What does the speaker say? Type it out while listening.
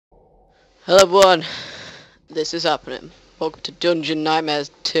Hello everyone, this is happening. Welcome to Dungeon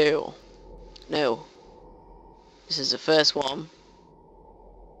Nightmares 2. No, this is the first one.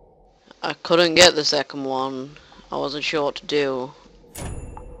 I couldn't get the second one. I wasn't sure what to do.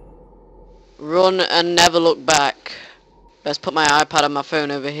 Run and never look back. Best put my iPad and my phone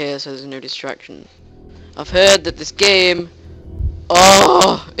over here so there's no distraction. I've heard that this game,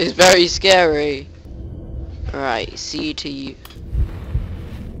 is very scary. Right, C to U.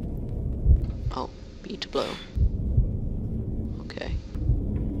 Oh, B to blow. Okay.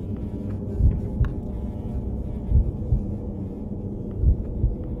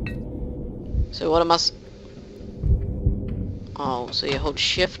 So what am I Oh, so you hold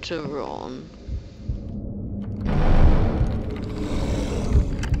shift to run.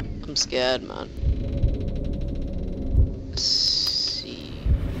 I'm scared, man. Let's see.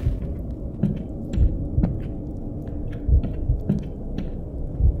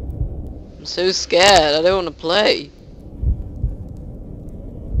 I'm so scared, I don't want to play.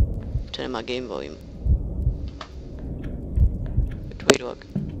 Turning my game volume. Which way do I go?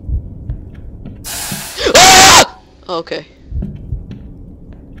 Ah! Okay.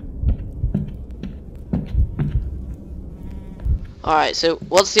 Alright, so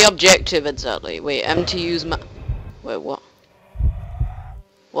what's the objective exactly? Wait, M to use map. Wait, what?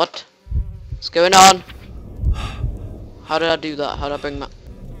 What? What's going on? How did I do that? How did I bring map?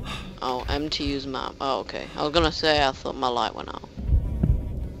 Oh, M to use map. Oh, okay. I was gonna say I thought my light went out.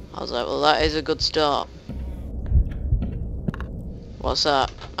 I was like, well, that is a good start. What's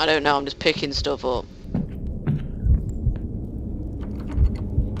that? I don't know, I'm just picking stuff up.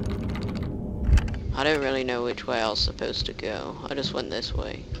 I don't really know which way I was supposed to go. I just went this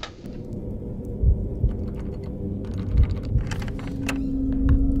way.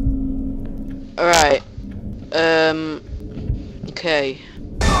 Alright. Okay.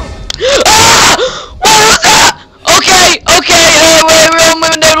 Ah! What was that? Okay, wait,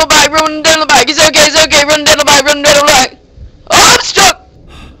 run down the back. It's okay, run down the back. Oh, I'm stuck!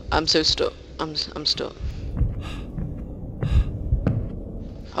 I'm so stuck. I'm stuck.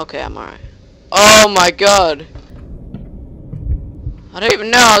 Okay, I'm alright. Oh my god! I don't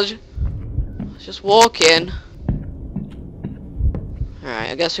even know, I was just walking.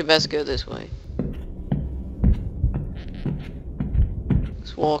 Alright, I guess we best go this way.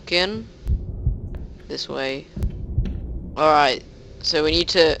 Let's walk in. This way. Alright, so we need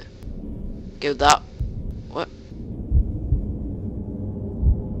to go that... What?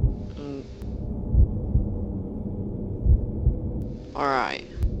 Alright.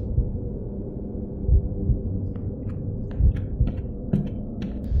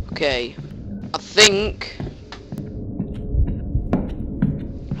 Okay, I think...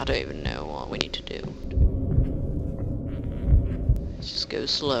 I don't even know what we need to do. Let's just go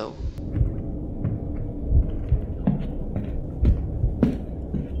slow.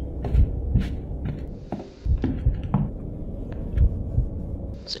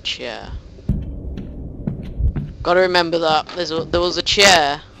 It's a chair. Gotta remember that. There was a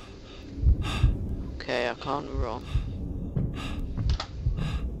chair. Okay, I can't run.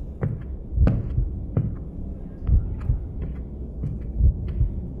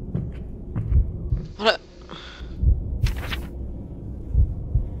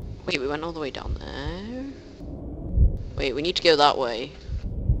 Wait, we went all the way down there? Wait, we need to go that way.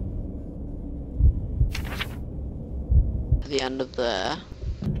 To the end of there.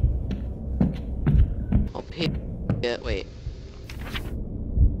 Up here. Wait.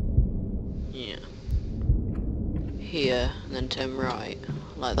 Yeah. Here, and then turn right.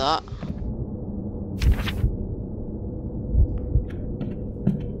 Like that.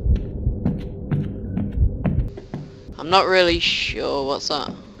 I'm not really sure. What's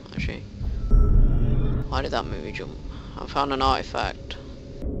that? Actually, why did that movie jump? I found an artifact.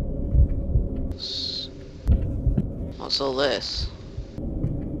 What's all this?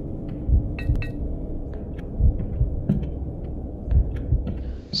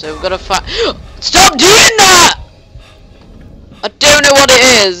 So we've got to find. Stop doing that! I don't know what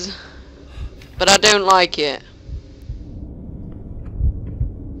it is, but I don't like it.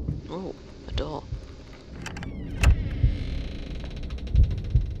 Oh, a door.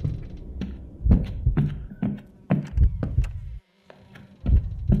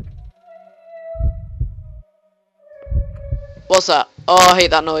 What's that? Oh, I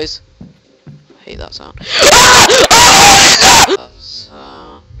hate that noise. I hate that sound. Ah!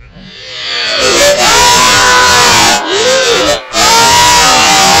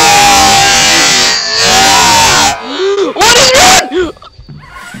 Oh, what is that? What is wrong?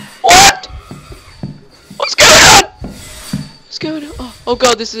 What? What's going on? What's going on? Oh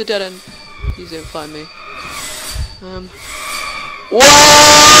god, this is a dead end. Please don't find me.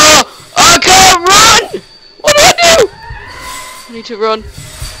 Whoa! I can't run! What do I do? I need to run.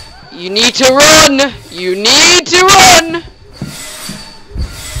 You need to run! You need to run!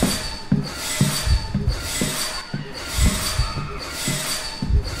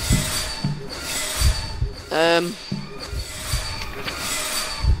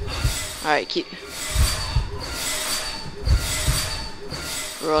 Alright, keep...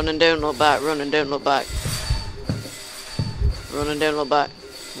 Run and don't look back, run and don't look back. Run and don't look back.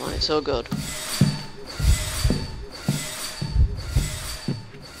 Come on, it's so good.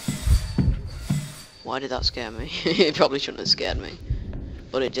 Why did that scare me? It probably shouldn't have scared me.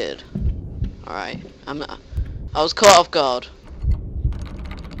 But it did. Alright. I was caught off guard.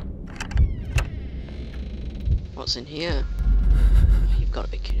 What's in here? You've got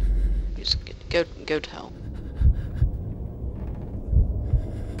to be kidding. Just go to hell.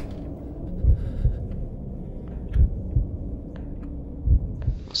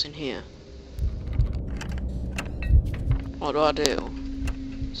 What's in here? What do I do?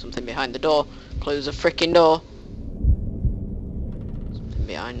 Something behind the door. Close the frickin' door. Something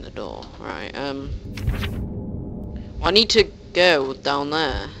behind the door. Right, I need to go down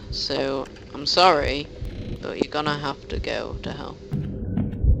there. So, I'm sorry, but you're gonna have to go to hell.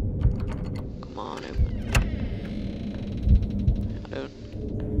 Come on, open. I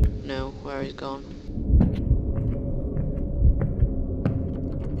don't know where he's gone.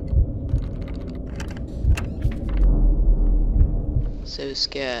 So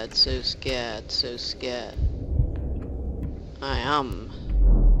scared, so scared, so scared. I am.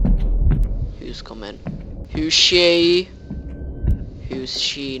 Who's coming? Who's she? Who's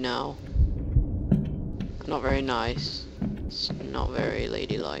she now? Not very nice. It's not very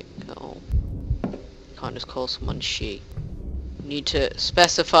ladylike at all. Can't just call someone she. Need to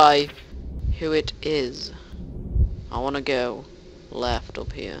specify who it is. I want to go left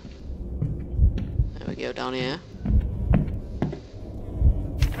up here. There we go, down here.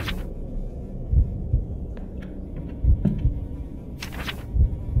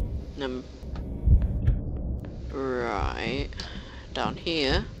 Right, down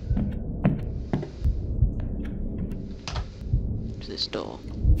here to this door.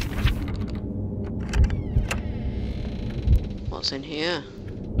 What's in here?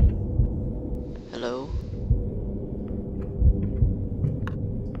 Hello?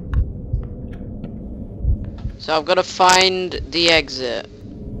 So I've got to find the exit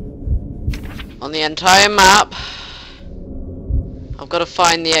on the entire map. I've got to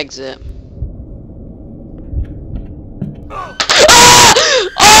find the exit.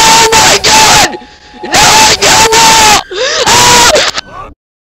 Oh my god! No, no!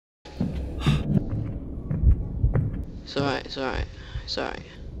 It's alright, it's alright, it's alright.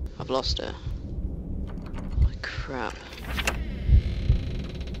 I've lost her. Holy crap.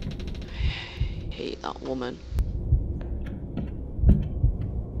 I hate that woman.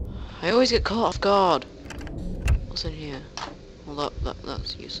 I always get caught off guard. What's in here? Well,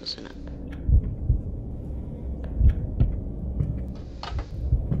 that's useless, isn't it?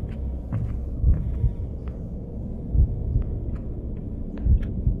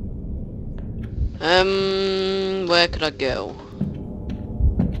 Where could I go?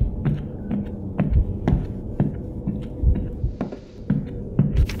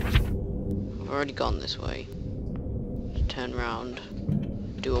 I've already gone this way. Turn round,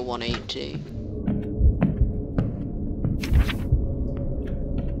 do a 180.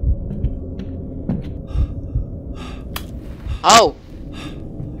 Oh!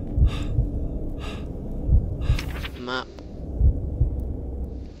 Map.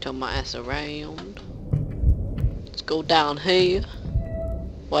 Turn my ass around. Let's go down here.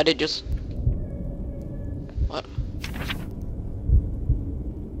 Why did just... What?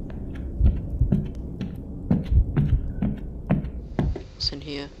 What's in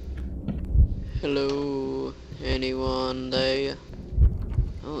here? Hello? Anyone there?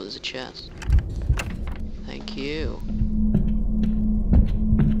 Oh, there's a chest. Thank you.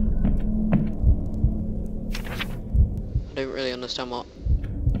 I don't really understand what.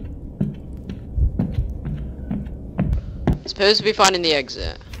 Supposed to be finding the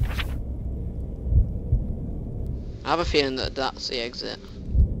exit. I have a feeling that that's the exit.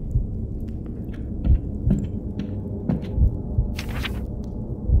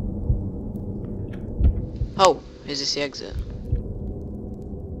 Oh, is this the exit?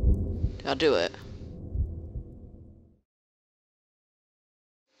 Did I do it?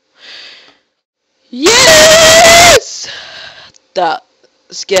 Yes! That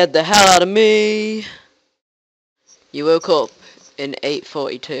scared the hell out of me. You woke up in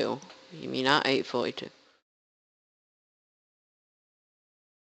 8:42. You mean at 8:42?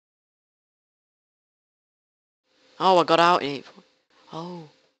 Oh, I got out in 8:40. Oh.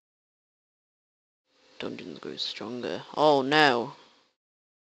 Dungeons grew stronger. Oh no.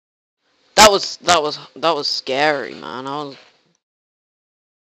 That was scary, man. I was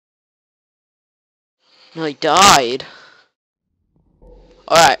nearly died.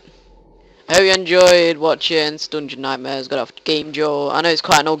 Alright. I hope you enjoyed watching Dungeon Nightmares. Got off Game Joe. I know it's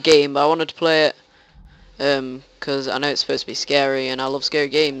quite an old game, but I wanted to play it. Because I know it's supposed to be scary, and I love scary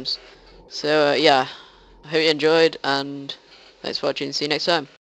games. So, yeah. I hope you enjoyed, and thanks for watching. See you next time.